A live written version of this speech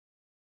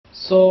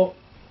So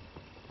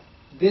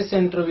this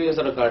interview is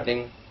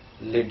regarding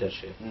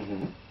leadership.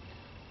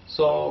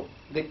 So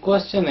the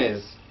question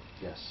is,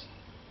 Yes.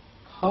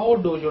 how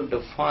do you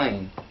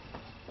define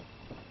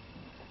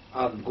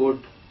a good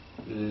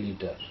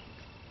leader?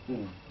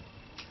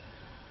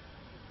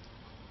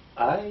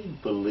 I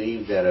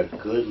believe that a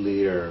good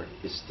leader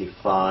is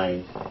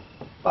defined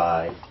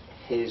by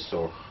his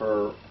or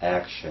her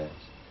actions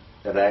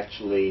that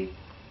actually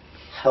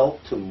help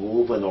to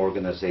move an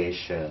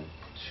organization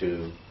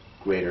to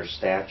greater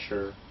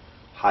stature,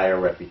 higher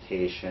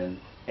reputation,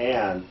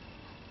 and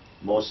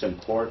most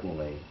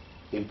importantly,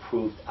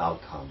 improved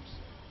outcomes.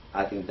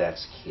 I think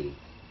that's key.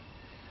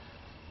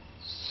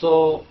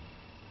 So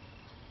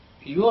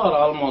you are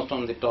almost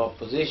on the top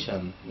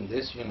position in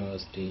this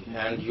university,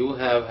 and you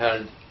have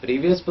held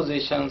previous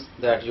positions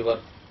that you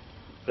were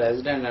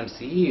president and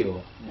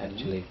CEO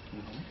actually.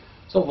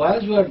 So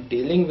while you are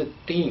dealing with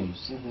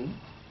teams,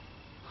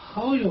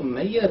 how you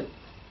measure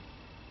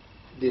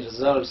the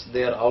results,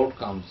 their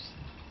outcomes,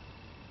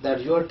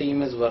 that your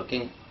team is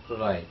working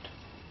right?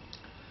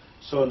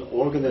 So an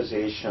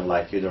organization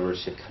like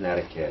University of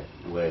Connecticut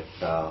with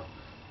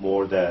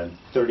more than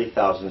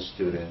 30,000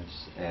 students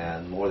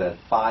and more than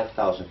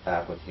 5,000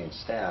 faculty and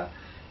staff,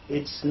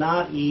 it's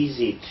not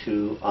easy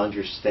to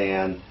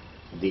understand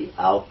the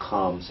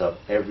outcomes of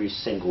every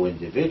single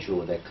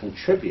individual that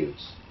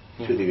contributes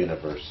to the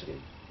university.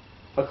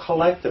 But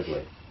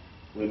collectively,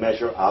 we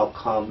measure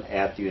outcome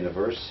at the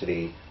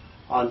university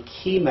on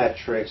key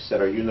metrics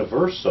that are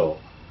universal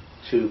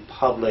to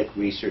public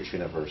research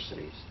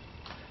universities.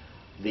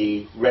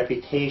 The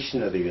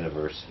reputation of the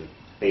university,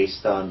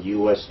 based on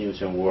U.S.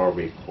 News and World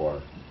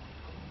Report,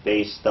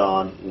 based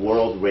on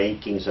world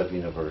rankings of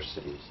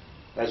universities,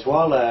 as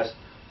well as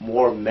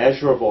more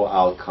measurable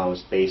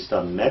outcomes based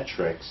on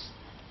metrics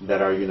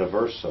that are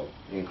universal,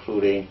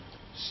 including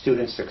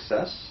student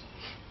success,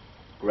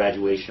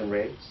 graduation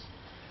rates,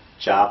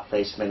 job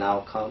placement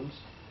outcomes,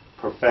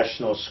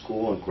 professional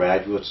school and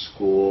graduate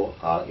school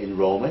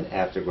enrollment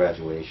after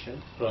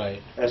graduation, Right.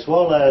 as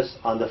well as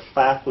on the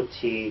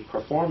faculty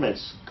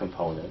performance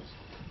components,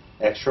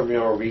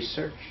 extramural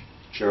research,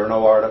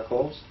 journal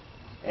articles,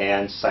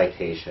 and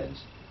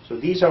citations. So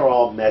these are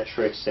all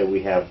metrics that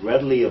we have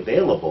readily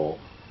available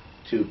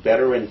to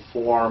better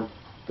inform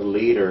the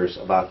leaders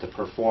about the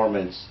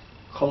performance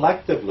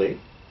collectively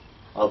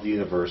of the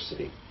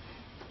university.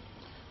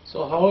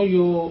 So how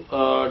you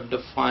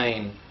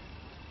define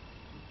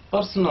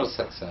personal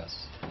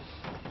success?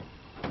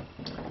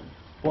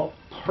 Well,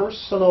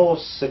 personal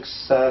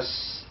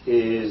success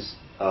is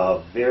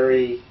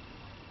very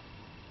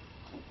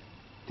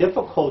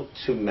difficult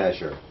to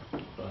measure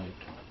Right.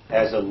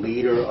 as a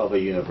leader of a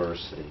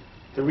university.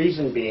 The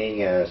reason being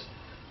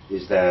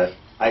is that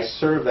I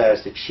serve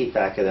as the chief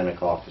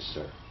academic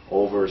officer,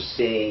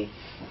 overseeing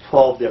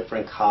 12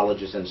 different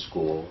colleges and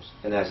schools,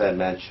 and as I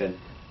mentioned,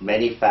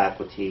 many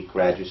faculty,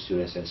 graduate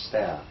students, and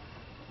staff.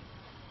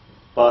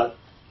 But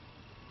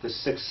the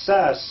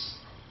success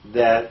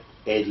that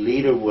a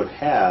leader would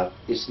have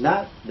is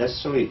not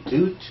necessarily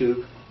due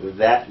to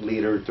that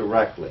leader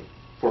directly.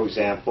 For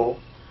example,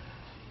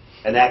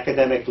 an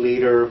academic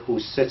leader who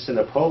sits in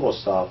the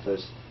provost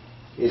office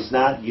is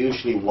not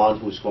usually one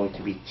who's going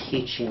to be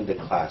teaching the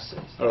classes,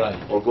 Right.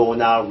 or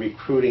going out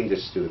recruiting the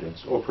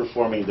students, or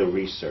performing the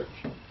research.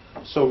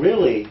 So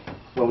really,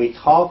 when we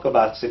talk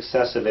about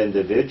success of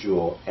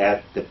individual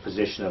at the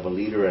position of a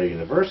leader at a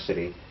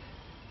university,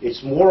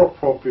 it's more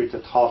appropriate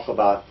to talk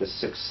about the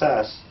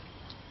success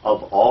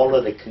of all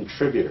of the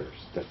contributors,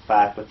 the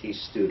faculty,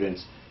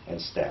 students,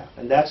 and staff.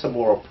 And that's a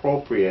more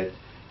appropriate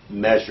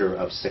measure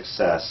of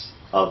success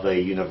of a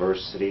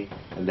university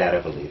and that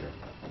of a leader.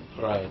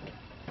 Right.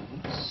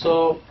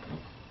 So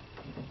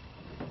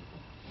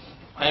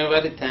I am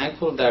very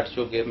thankful that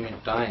you gave me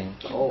time.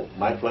 Oh,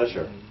 my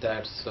pleasure.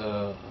 That's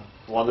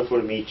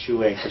Wonderful to meet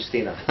you and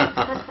Christina.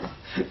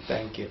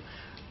 thank you.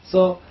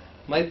 So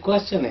my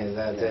question is,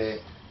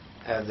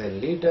 as a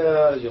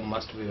leader, you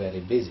must be very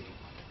busy.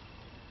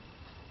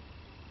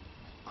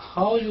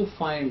 How you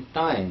find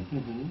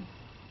time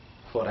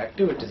for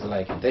activities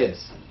like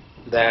this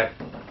that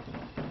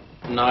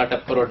not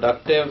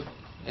productive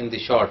in the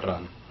short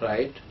run,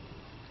 right?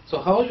 So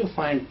how you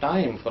find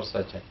time for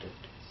such activities?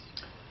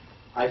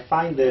 I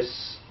find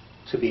this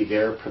to be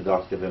very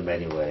productive in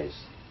many ways.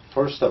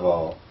 First of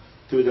all,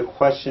 through the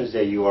questions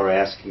that you are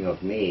asking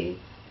of me,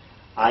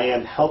 I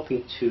am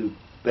helping to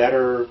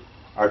better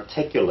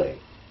articulate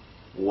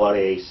what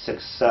a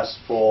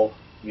successful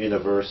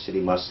university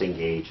must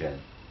engage in.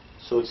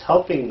 So it's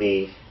helping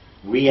me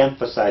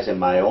re-emphasize in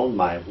my own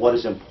mind what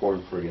is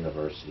important for a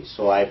university.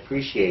 So I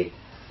appreciate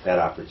that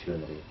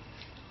opportunity.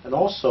 And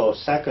also,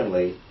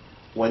 secondly,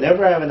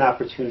 whenever I have an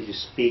opportunity to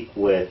speak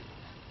with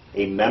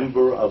a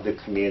member of the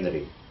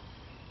community,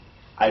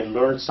 I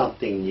learn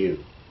something new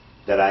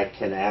that I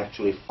can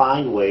actually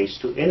find ways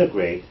to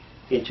integrate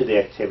into the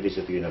activities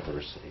of the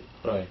university.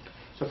 Right.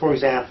 So for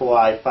example,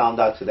 I found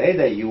out today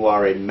that you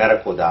are a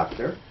medical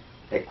doctor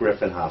at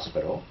Griffin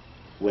Hospital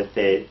with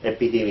an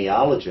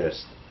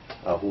epidemiologist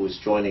who is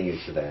joining you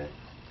today.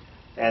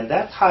 And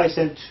that ties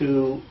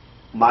into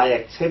my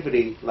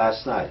activity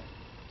last night.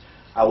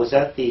 I was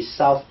at the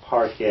South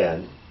Park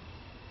Inn,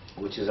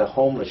 which is a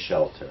homeless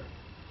shelter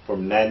for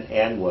men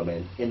and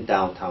women in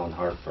downtown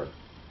Hartford.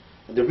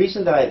 And the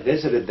reason that I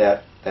visited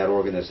that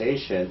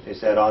organization is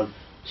that on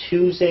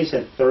Tuesdays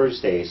and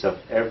Thursdays of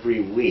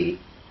every week,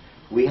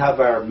 we have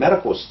our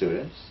medical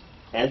students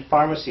and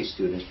pharmacy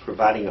students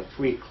providing a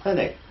free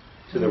clinic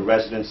to the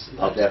residents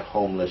of that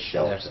homeless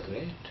shelter. That's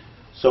great.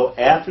 So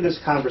after this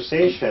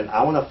conversation,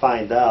 I want to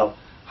find out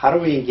how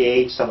do we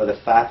engage some of the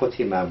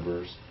faculty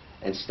members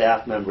and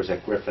staff members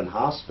at Griffin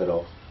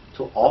Hospital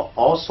to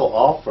also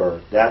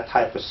offer that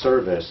type of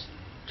service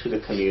to the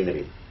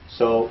community.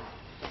 So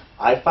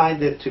I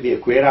find it to be a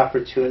great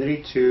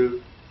opportunity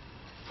to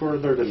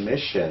further the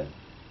mission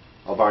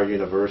of our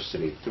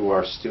university through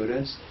our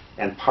students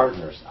and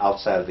partners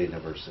outside of the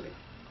university.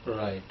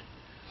 Right.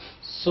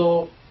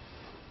 So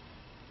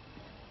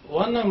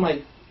one of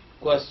my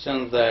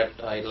questions that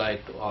I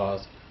like to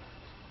ask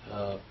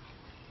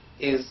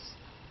is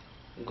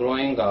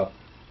growing up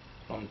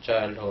from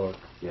childhood,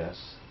 Yes.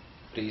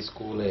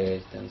 preschool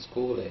age, then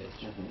school age.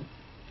 Mm-hmm.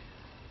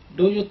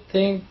 Do you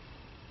think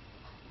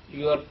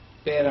your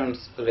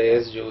parents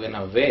raised you in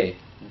a way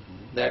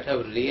Mm-hmm. that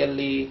have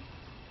really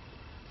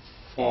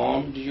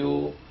formed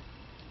you,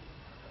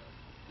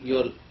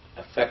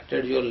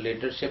 affected your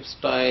leadership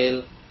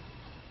style,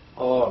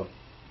 or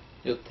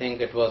you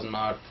think it was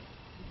not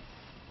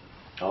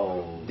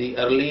Oh. the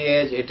early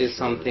age, it is Sure.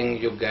 something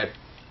you get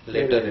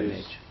later It in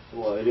is. age?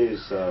 Well, it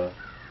is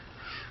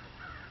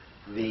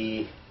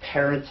the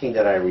parenting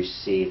that I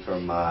received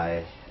from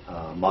my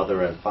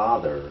mother and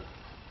father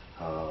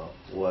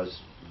was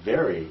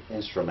very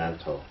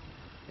instrumental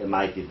in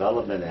my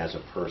development as a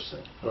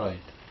person. Right.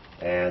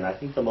 And I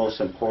think the most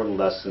important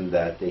lesson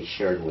that they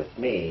shared with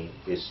me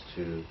is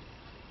to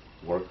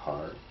work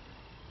hard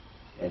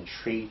and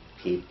treat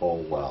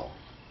people well.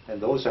 And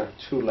those are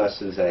two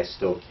lessons that I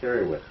still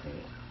carry with me.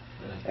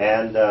 Right.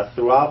 And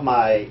throughout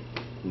my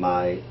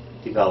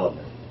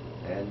development,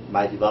 and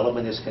my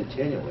development is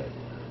continuing,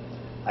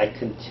 I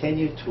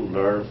continue to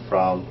learn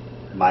from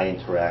my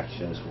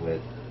interactions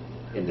with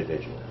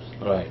individuals.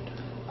 Right.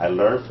 I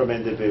learn from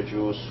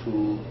individuals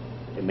who,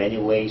 in many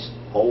ways,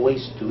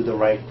 always do the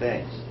right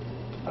things.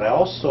 But I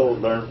also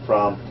learn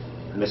from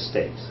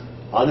mistakes,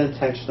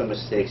 unintentional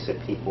mistakes that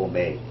people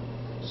make,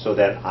 so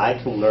that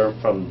I can learn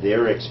from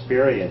their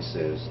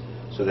experiences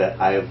so that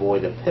I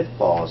avoid the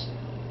pitfalls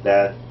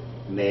that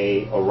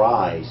may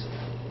arise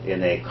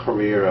in a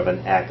career of an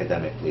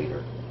academic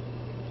leader.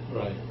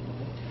 Right.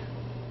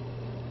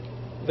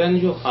 When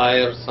you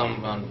hire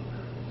someone,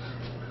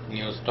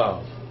 new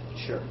staff,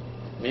 Sure.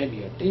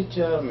 maybe a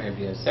teacher,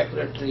 maybe a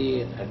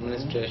secretary in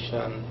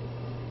administration,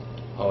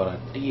 or a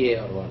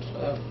TA or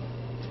whatsoever,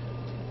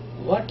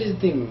 what is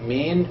the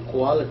main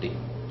quality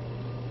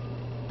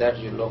that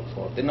you look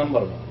for, the number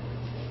one?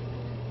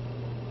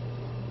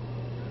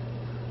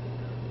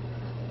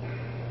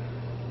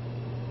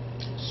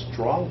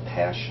 Strong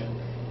passion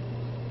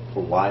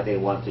for why they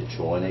want to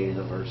join a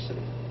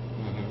university.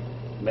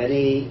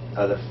 Many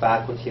of the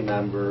faculty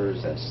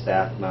members and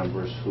staff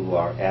members who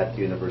are at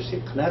the University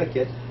of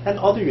Connecticut and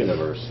other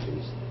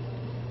universities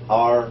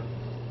are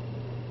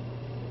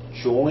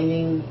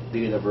joining the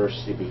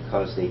university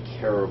because they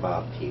care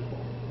about people.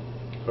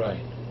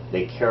 Right.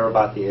 They care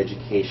about the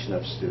education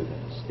of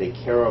students. They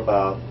care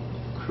about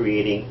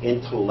creating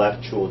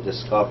intellectual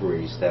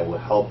discoveries that will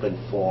help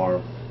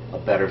inform a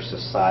better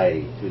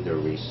society through their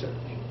research.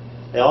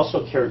 They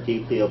also care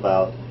deeply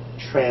about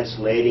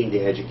translating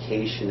the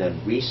education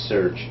and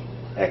research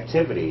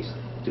activities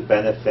to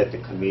benefit the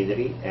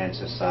community and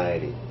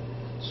society.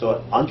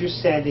 So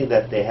understanding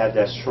that they have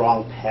that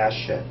strong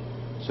passion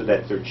so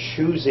that they're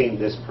choosing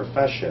this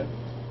profession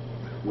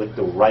with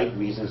the right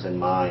reasons in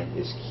mind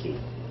is key.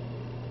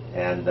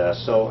 And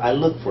so I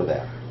look for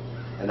that.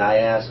 And I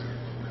ask,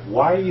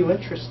 why are you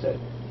interested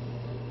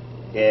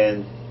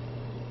in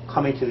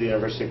coming to the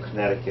University of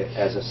Connecticut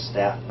as a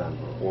staff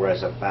member or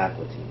as a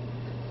faculty?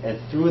 And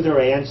through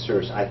their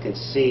answers, I can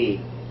see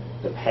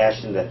the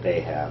passion that they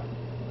have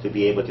to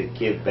be able to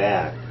give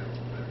back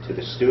to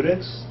the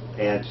students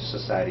and to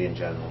society in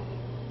general.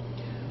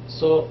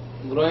 So,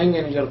 growing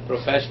in your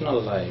professional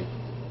life,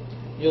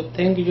 you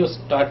think you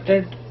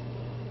started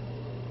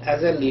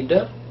as a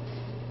leader,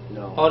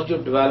 No. or you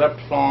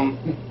developed from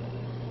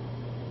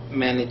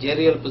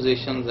managerial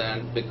positions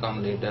and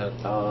become leader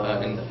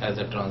as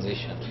a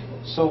transition?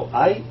 So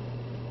I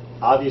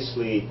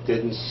obviously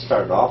didn't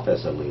start off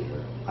as a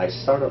leader. I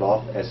started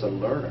off as a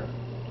learner.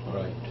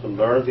 Right. To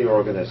learn the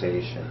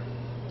organization,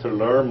 to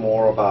learn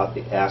more about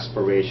the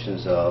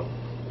aspirations of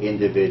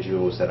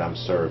individuals that I'm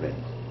serving.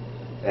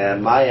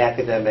 And my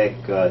academic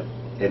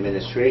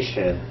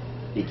administration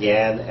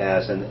began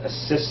as an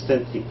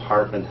assistant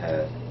department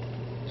head,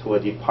 to a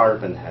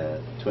department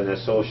head, to an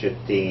associate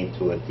dean,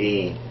 to a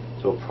dean,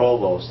 to a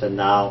provost, and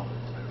now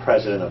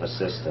president of a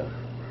system.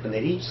 And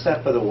at each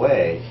step of the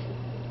way,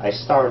 I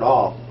start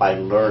off by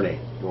learning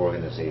the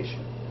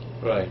organization.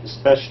 Right.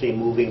 Especially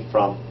moving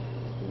from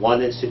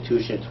one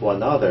institution to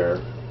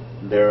another,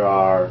 there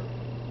are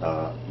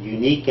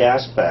unique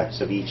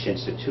aspects of each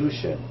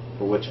institution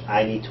for which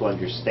I need to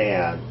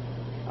understand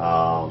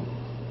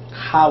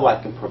how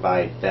I can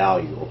provide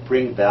value or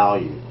bring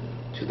value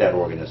to that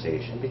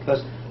organization,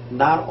 because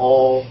not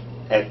all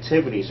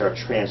activities are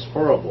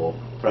transferable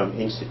from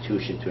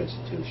institution to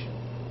institution.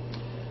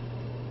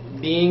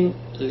 Being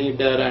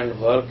leader and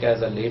work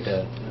as a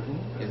leader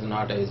is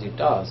not an easy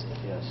task.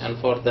 Yes. And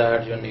for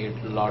that you need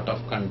a lot of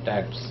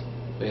contacts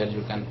where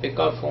you can pick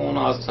up phone,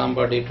 ask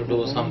somebody to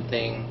do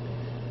something,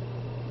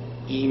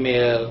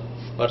 email,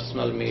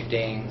 personal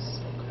meetings,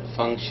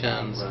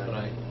 functions,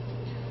 right?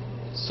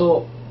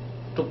 So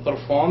to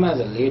perform as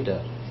a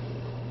leader,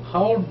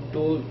 how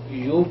do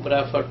you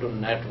prefer to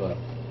network?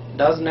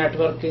 Does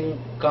networking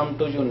come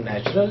to you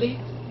naturally,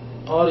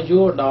 or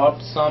you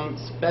adopt some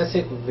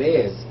specific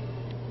ways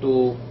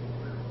to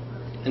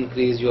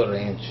increase your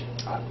range?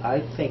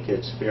 I think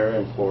it's very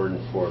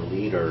important for a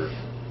leader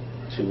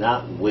to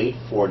not wait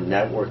for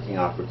networking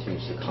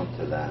opportunities to come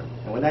to them.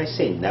 And when I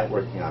say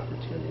networking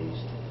opportunities,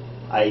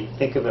 I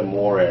think of it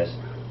more as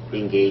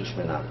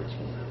engagement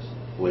opportunities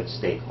with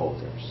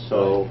stakeholders.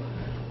 So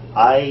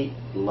I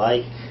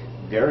like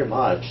very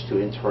much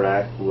to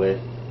interact with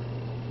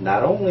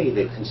not only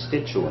the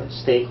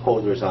constituents,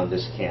 stakeholders on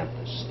this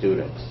campus,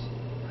 students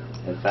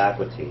and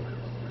faculty.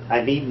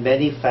 I meet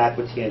many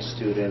faculty and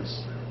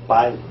students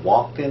by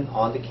walking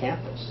on the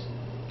campus,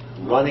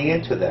 running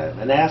into them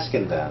and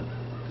asking them,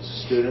 as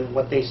a student,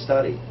 what they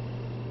study,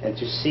 and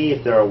to see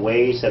if there are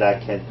ways that I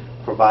can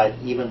provide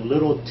even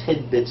little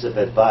tidbits of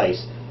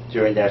advice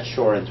during that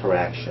short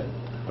interaction.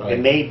 Right. It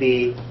may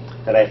be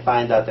that I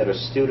find out that a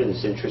student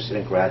is interested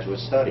in graduate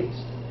studies,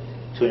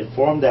 to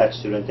inform that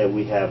student that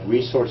we have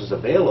resources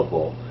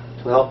available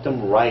to help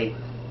them write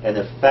an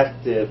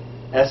effective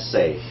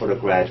essay for the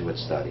graduate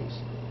studies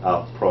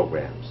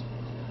programs.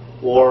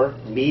 Or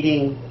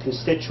meeting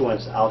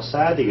constituents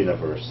outside the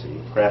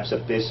university, perhaps a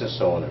business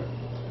owner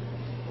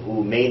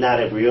who may not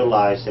have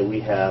realized that we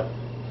have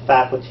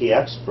faculty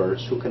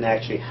experts who can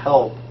actually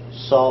help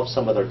solve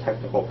some of their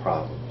technical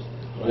problems,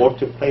 or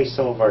to place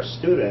some of our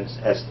students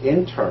as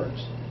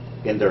interns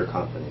in their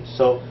companies.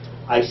 So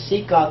I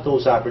seek out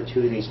those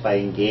opportunities by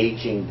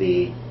engaging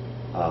the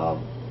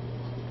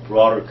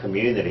broader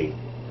community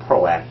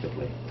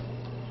proactively.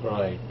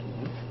 Right.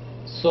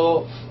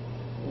 So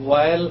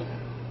while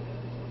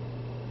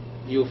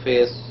you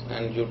face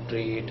and you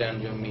treat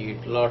and you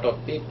meet a lot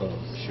of people,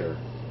 Sure.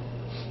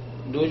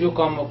 do you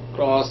come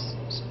across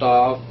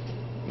staff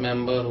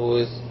member who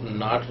is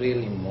not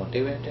really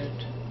motivated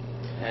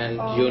and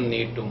you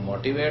need to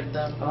motivate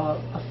them?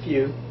 A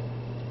few.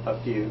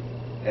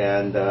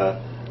 And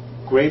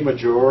great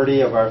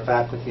majority of our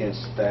faculty and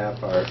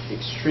staff are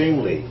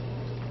extremely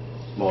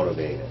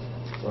motivated.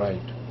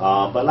 Right.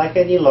 But like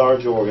any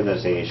large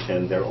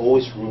organization, there's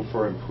always room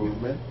for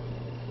improvement.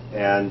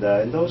 And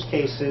in those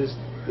cases,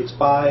 it's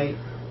by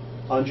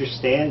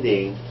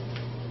understanding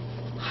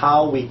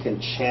how we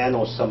can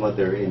channel some of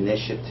their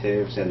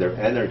initiatives and their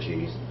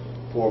energies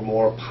for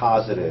more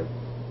positive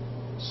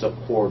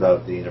support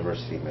of the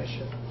university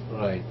mission.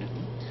 Right.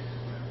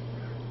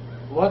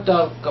 What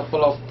are a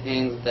couple of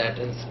things that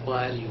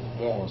inspire you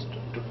most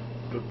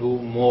to do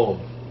more?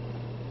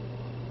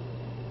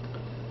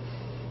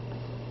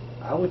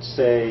 I would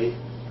say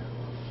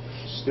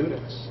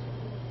students.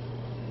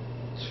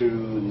 To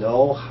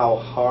know how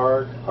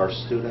hard our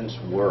students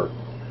work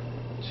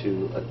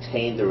to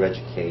attain their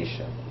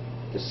education,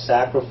 the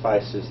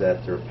sacrifices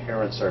that their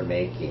parents are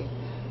making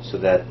so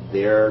that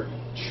their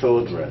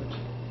children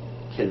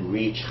can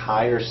reach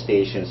higher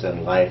stations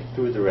in life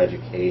through their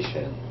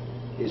education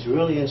is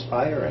really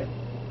inspiring.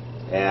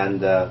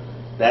 And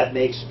that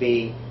makes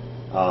me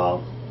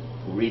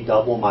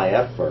redouble my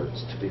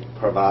efforts to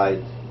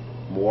provide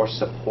more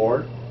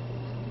support,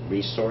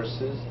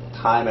 resources,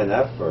 time and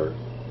effort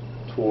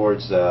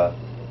towards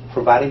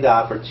providing the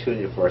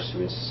opportunity for our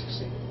students to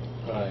succeed.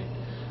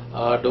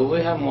 Right. Do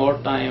we have more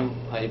time?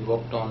 I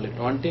booked only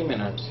 20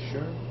 minutes.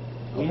 Sure.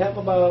 We have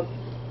about,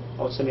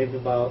 I would say maybe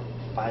about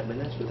 5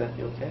 minutes. Would that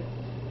be okay?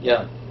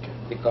 Yeah,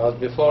 because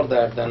before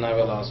that, then I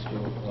will ask you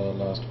the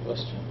last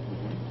question.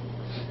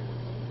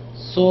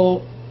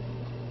 So,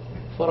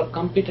 for a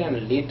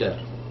competent leader,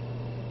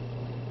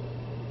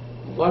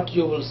 what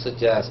you will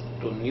suggest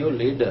to new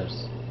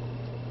leaders?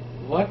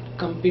 What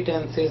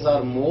competencies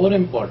are more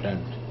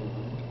important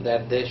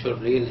that they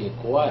should really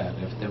acquire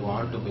if they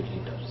want to be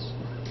leaders?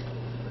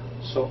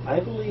 So I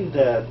believe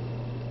that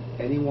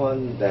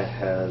anyone that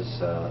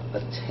has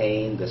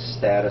attained the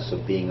status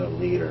of being a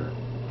leader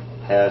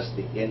has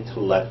the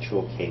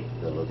intellectual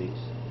capabilities,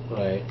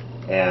 Right.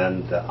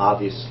 and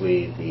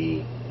obviously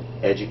the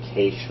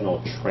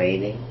educational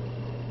training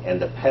and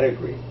the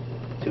pedigree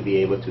to be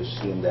able to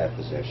assume that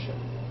position.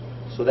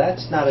 So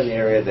that's not an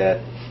area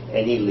that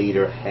any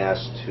leader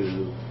has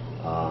to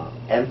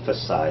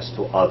emphasize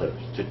to others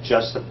to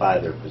justify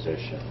their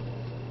position.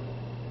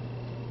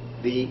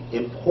 The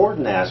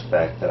important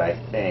aspect that I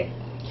think,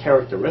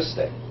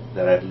 characteristic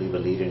that I believe a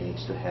leader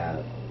needs to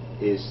have,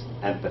 is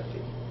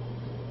empathy.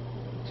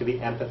 To be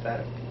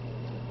empathetic.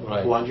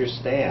 Right. to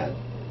understand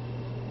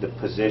the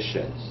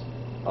positions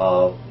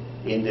of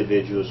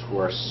individuals who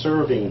are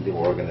serving the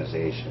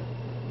organization,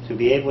 to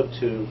be able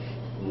to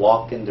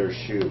walk in their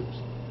shoes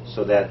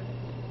so that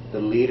the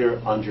leader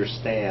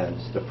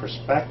understands the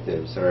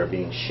perspectives that are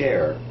being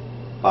shared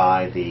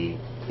by the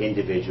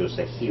individuals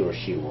that he or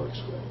she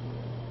works with.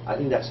 I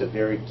think that's a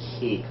very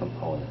key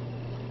component.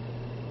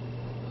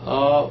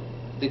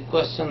 The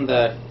question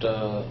that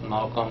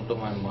now come to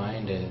my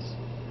mind is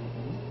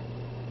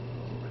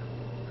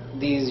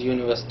these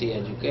university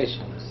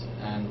educations,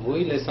 and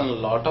we listen a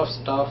lot of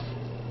stuff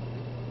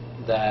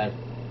that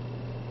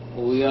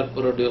we are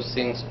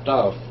producing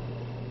stuff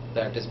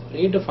that is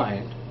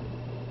predefined,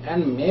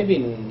 and maybe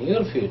in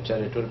near future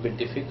it will be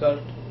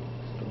difficult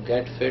to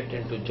get fit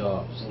into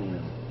jobs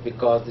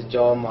because the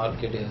job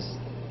market is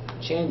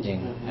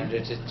changing and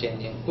it is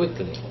changing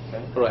quickly.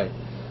 Okay. Right.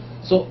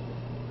 So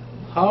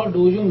how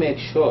do you make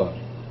sure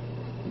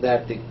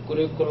that the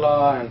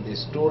curricula and the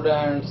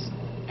students,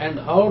 and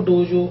how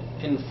do you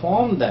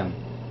inform them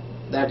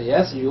that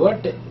yes, you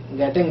are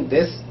getting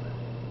this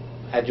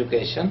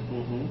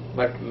education,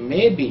 but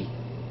maybe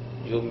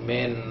you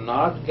may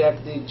not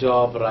get the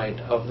job right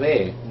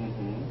away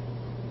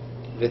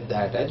with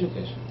that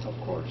education? Of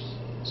course.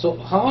 So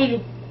how you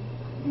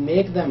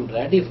make them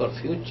ready for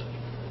future?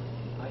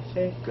 I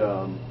think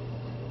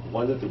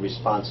one of the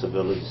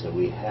responsibilities that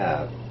we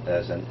have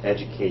as an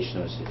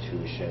educational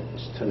institution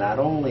is to not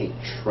only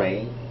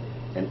train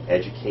and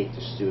educate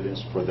the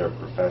students for their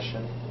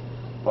profession,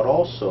 but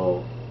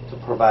also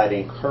to provide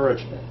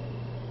encouragement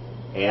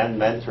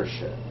and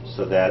mentorship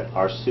so that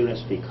our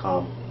students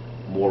become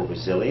more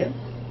resilient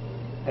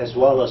as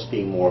well as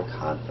being more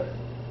confident.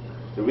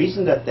 The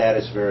reason that that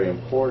is very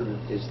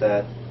important is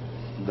that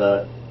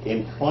the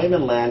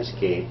employment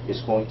landscape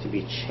is going to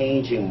be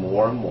changing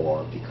more and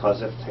more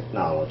because of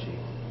technology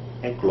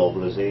and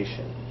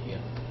globalization.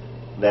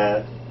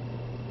 That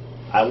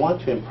I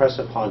want to impress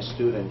upon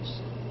students,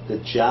 the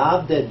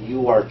job that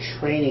you are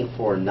training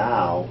for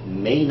now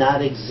may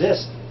not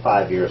exist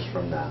 5 years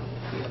from now.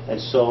 And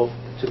so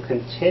to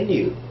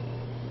continue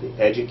the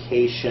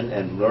education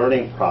and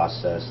learning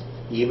process,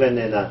 even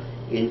in an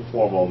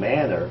informal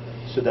manner,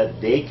 so that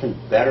they can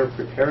better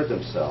prepare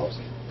themselves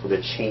for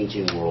the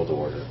changing world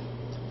order.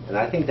 And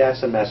I think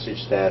that's a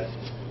message that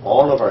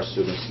all of our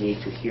students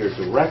need to hear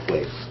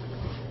directly,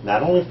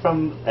 not only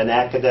from an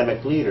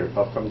academic leader,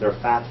 but from their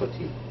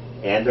faculty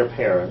and their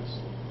parents,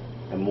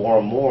 and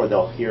more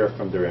they'll hear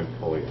from their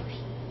employers.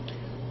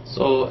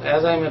 So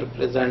as I'm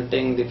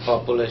representing the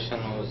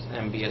population who's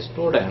MBA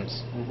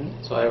students,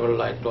 so I would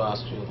like to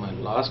ask you my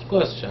last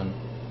question.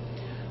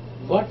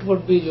 What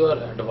would be your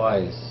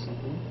advice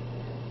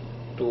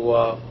to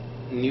a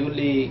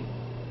newly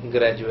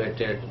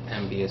graduated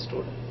MBA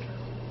student?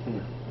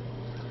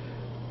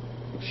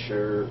 I'm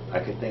sure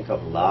I could think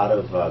of a lot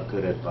of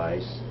good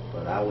advice,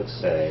 but I would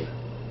say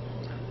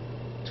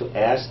to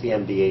ask the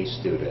MBA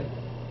student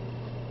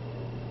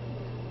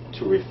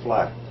to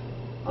reflect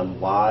on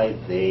why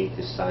they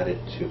decided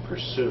to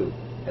pursue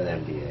an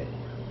MBA.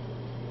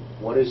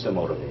 What is the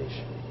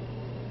motivation?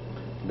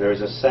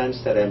 There's a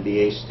sense that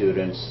MBA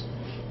students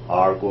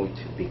are going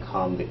to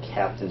become the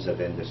captains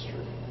of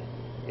industry,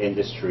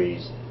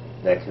 industries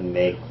that can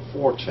make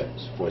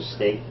fortunes for the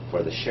state,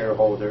 for the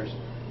shareholders,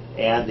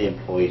 and the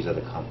employees of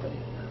the company.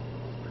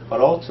 But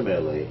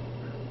ultimately,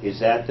 is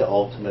that the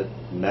ultimate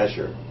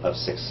measure of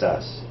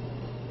success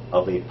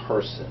of a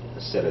person,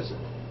 a citizen?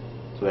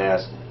 To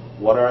ask,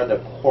 what are the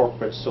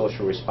corporate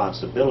social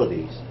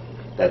responsibilities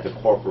that the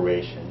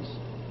corporations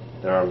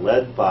that are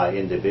led by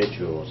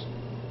individuals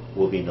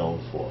will be known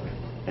for?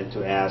 And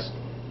to ask,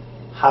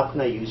 how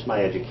can I use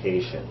my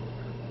education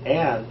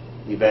and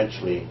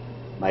eventually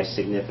my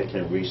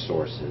significant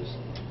resources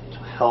to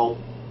help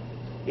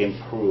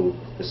improve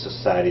the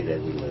society that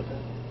we live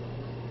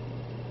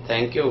in?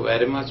 Thank you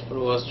very much,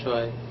 Provost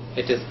Choi.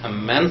 It is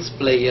immense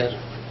pleasure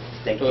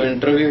to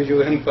interview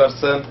you in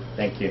person.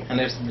 Thank you. And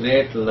it's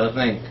great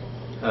learning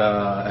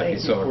Thank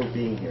episode. you for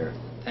being here.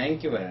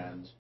 Thank you very much.